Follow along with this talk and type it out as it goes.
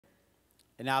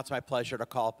And now it's my pleasure to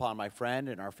call upon my friend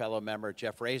and our fellow member,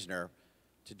 Jeff Raizner,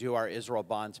 to do our Israel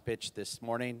bonds pitch this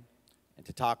morning and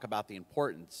to talk about the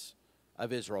importance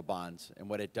of Israel bonds and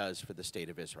what it does for the state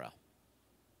of Israel.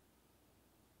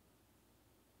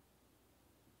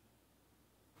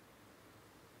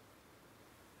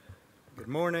 Good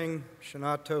morning,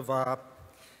 Shana Tova.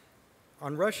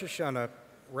 On Rosh Hashanah,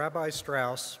 Rabbi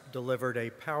Strauss delivered a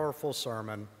powerful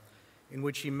sermon in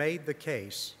which he made the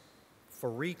case for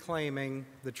reclaiming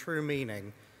the true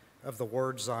meaning of the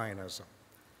word Zionism.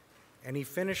 And he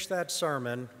finished that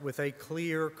sermon with a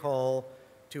clear call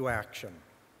to action.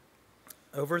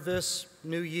 Over this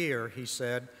new year, he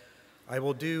said, I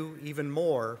will do even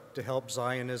more to help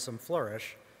Zionism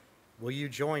flourish. Will you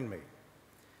join me?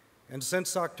 And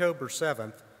since October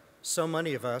 7th, so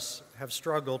many of us have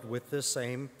struggled with this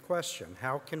same question.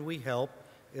 How can we help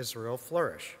Israel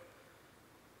flourish?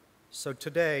 So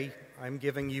today, I'm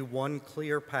giving you one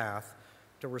clear path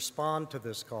to respond to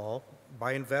this call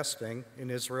by investing in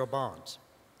Israel bonds.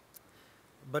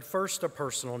 But first, a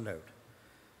personal note.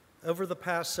 Over the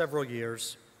past several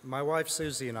years, my wife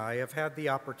Susie and I have had the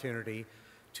opportunity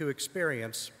to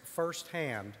experience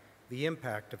firsthand the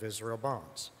impact of Israel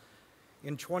bonds.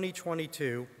 In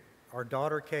 2022, our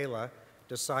daughter Kayla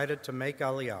decided to make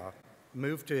Aliyah,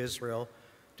 move to Israel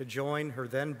to join her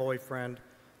then boyfriend,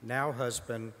 now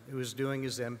husband, who is doing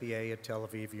his MBA at Tel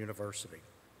Aviv University.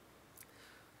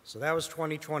 So that was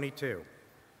 2022.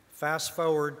 Fast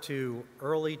forward to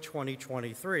early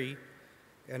 2023,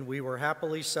 and we were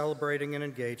happily celebrating an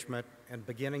engagement and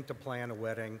beginning to plan a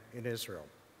wedding in Israel.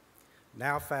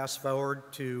 Now fast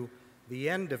forward to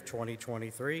the end of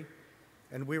 2023,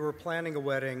 and we were planning a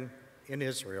wedding in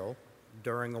Israel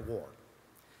during a war.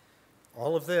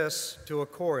 All of this to a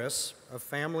chorus of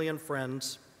family and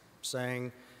friends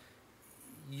saying,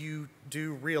 you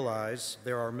do realize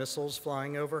there are missiles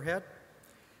flying overhead?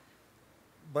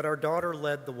 But our daughter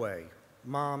led the way.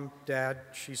 Mom, Dad,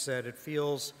 she said, it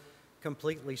feels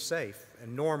completely safe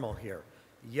and normal here.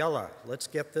 Yalla, let's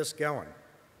get this going.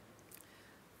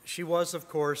 She was, of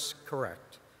course,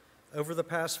 correct. Over the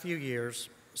past few years,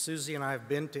 Susie and I have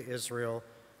been to Israel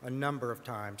a number of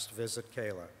times to visit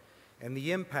Kayla, and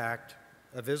the impact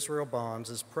of Israel bonds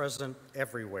is present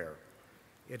everywhere.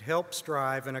 It helps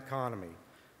drive an economy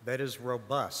that is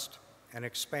robust and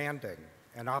expanding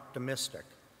and optimistic.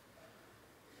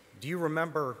 Do you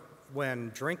remember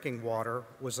when drinking water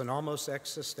was an almost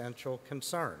existential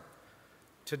concern?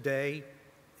 Today,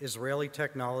 Israeli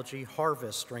technology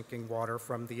harvests drinking water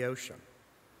from the ocean.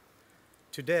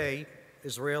 Today,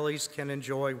 Israelis can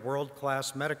enjoy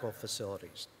world-class medical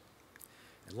facilities.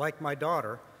 And like my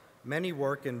daughter, many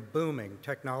work in booming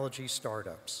technology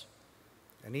startups.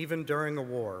 And even during a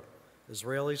war,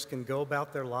 Israelis can go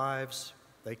about their lives,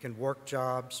 they can work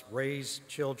jobs, raise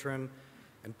children,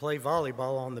 and play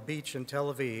volleyball on the beach in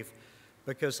Tel Aviv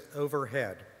because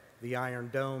overhead, the Iron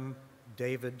Dome,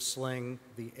 David Sling,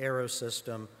 the Arrow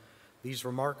system, these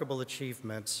remarkable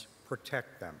achievements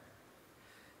protect them.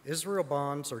 Israel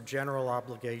bonds are general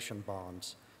obligation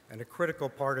bonds and a critical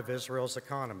part of Israel's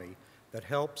economy that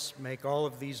helps make all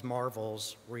of these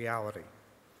marvels reality.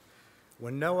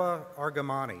 When Noah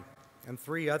Argamani and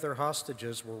 3 other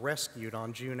hostages were rescued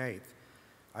on June 8th,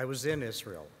 I was in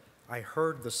Israel. I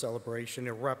heard the celebration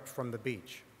erupt from the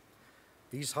beach.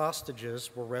 These hostages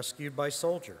were rescued by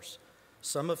soldiers,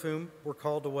 some of whom were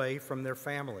called away from their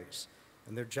families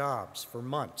and their jobs for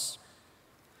months.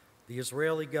 The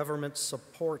Israeli government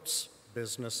supports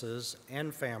businesses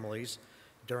and families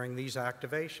during these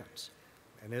activations,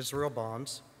 and Israel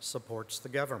Bonds supports the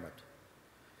government.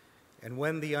 And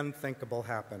when the unthinkable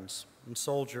happens, and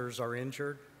soldiers are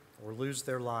injured or lose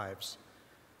their lives,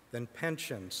 then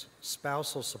pensions,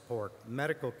 spousal support,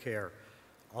 medical care,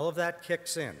 all of that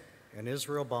kicks in, and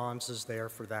Israel Bonds is there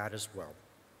for that as well.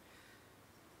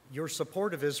 Your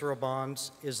support of Israel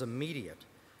Bonds is immediate.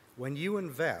 When you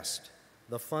invest,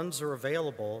 the funds are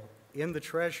available in the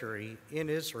Treasury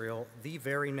in Israel the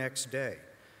very next day.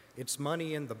 It's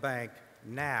money in the bank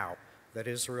now that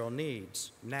Israel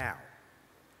needs now.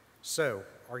 So,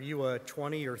 are you a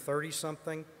 20 or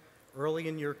 30-something, early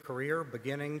in your career,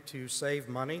 beginning to save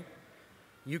money?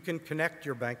 You can connect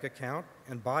your bank account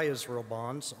and buy Israel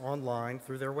bonds online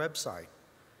through their website.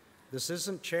 This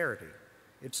isn't charity.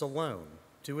 It's a loan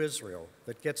to Israel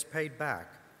that gets paid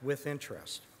back with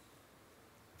interest.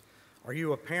 Are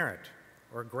you a parent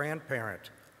or a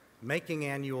grandparent making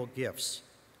annual gifts,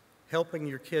 helping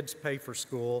your kids pay for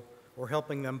school, or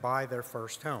helping them buy their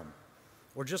first home,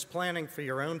 or just planning for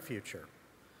your own future?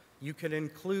 You can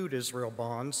include Israel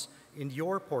bonds in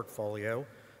your portfolio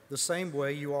the same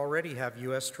way you already have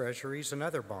U.S. Treasuries and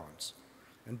other bonds.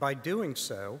 And by doing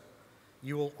so,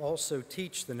 you will also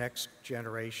teach the next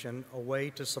generation a way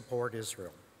to support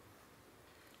Israel.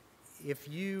 If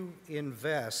you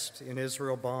invest in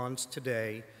Israel bonds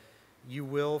today, you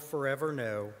will forever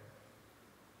know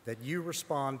that you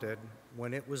responded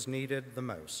when it was needed the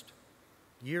most.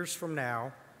 Years from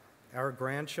now, our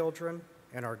grandchildren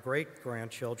and our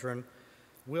great-grandchildren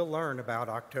will learn about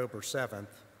October 7th,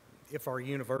 if our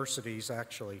universities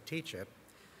actually teach it,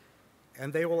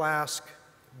 and they will ask,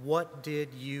 what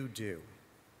did you do?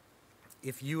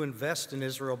 If you invest in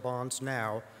Israel bonds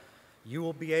now, you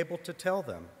will be able to tell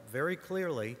them very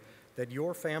clearly that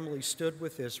your family stood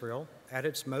with Israel at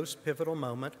its most pivotal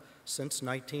moment since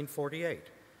 1948.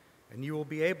 And you will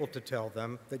be able to tell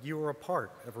them that you were a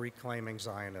part of reclaiming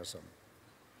Zionism.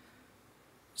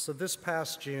 So this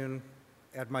past June,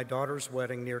 at my daughter's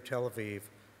wedding near Tel Aviv,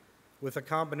 with a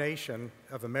combination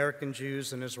of American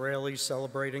Jews and Israelis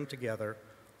celebrating together,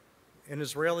 an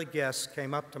Israeli guest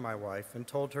came up to my wife and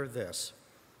told her this: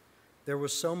 "There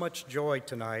was so much joy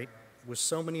tonight with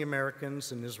so many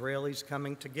Americans and Israelis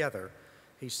coming together,"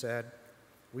 he said,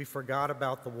 "we forgot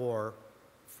about the war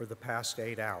for the past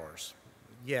 8 hours."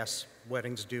 Yes,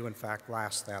 weddings do in fact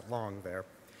last that long there.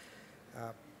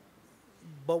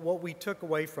 But what we took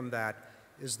away from that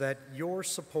is that your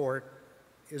support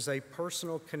is a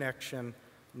personal connection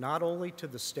not only to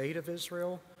the state of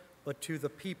Israel, but to the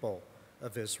people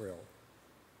of Israel.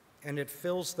 And it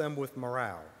fills them with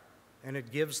morale, and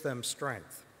it gives them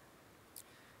strength.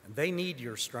 And they need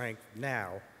your strength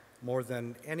now more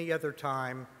than any other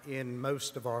time in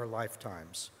most of our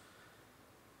lifetimes.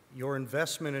 Your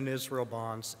investment in Israel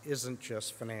bonds isn't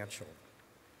just financial.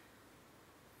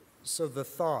 So the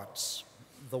thoughts,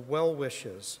 the well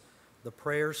wishes, the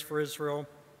prayers for Israel,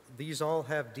 these all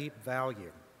have deep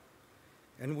value.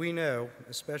 And we know,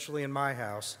 especially in my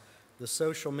house, the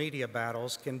social media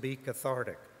battles can be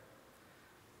cathartic.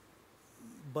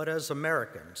 But as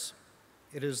Americans,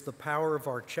 it is the power of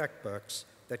our checkbooks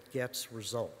that gets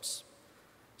results.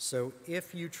 So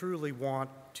if you truly want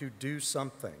to do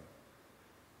something,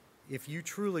 if you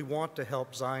truly want to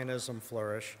help Zionism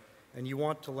flourish, and you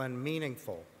want to lend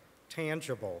meaningful,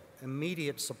 tangible,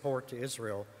 immediate support to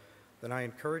Israel, then I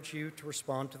encourage you to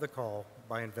respond to the call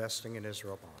by investing in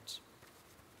Israel bonds.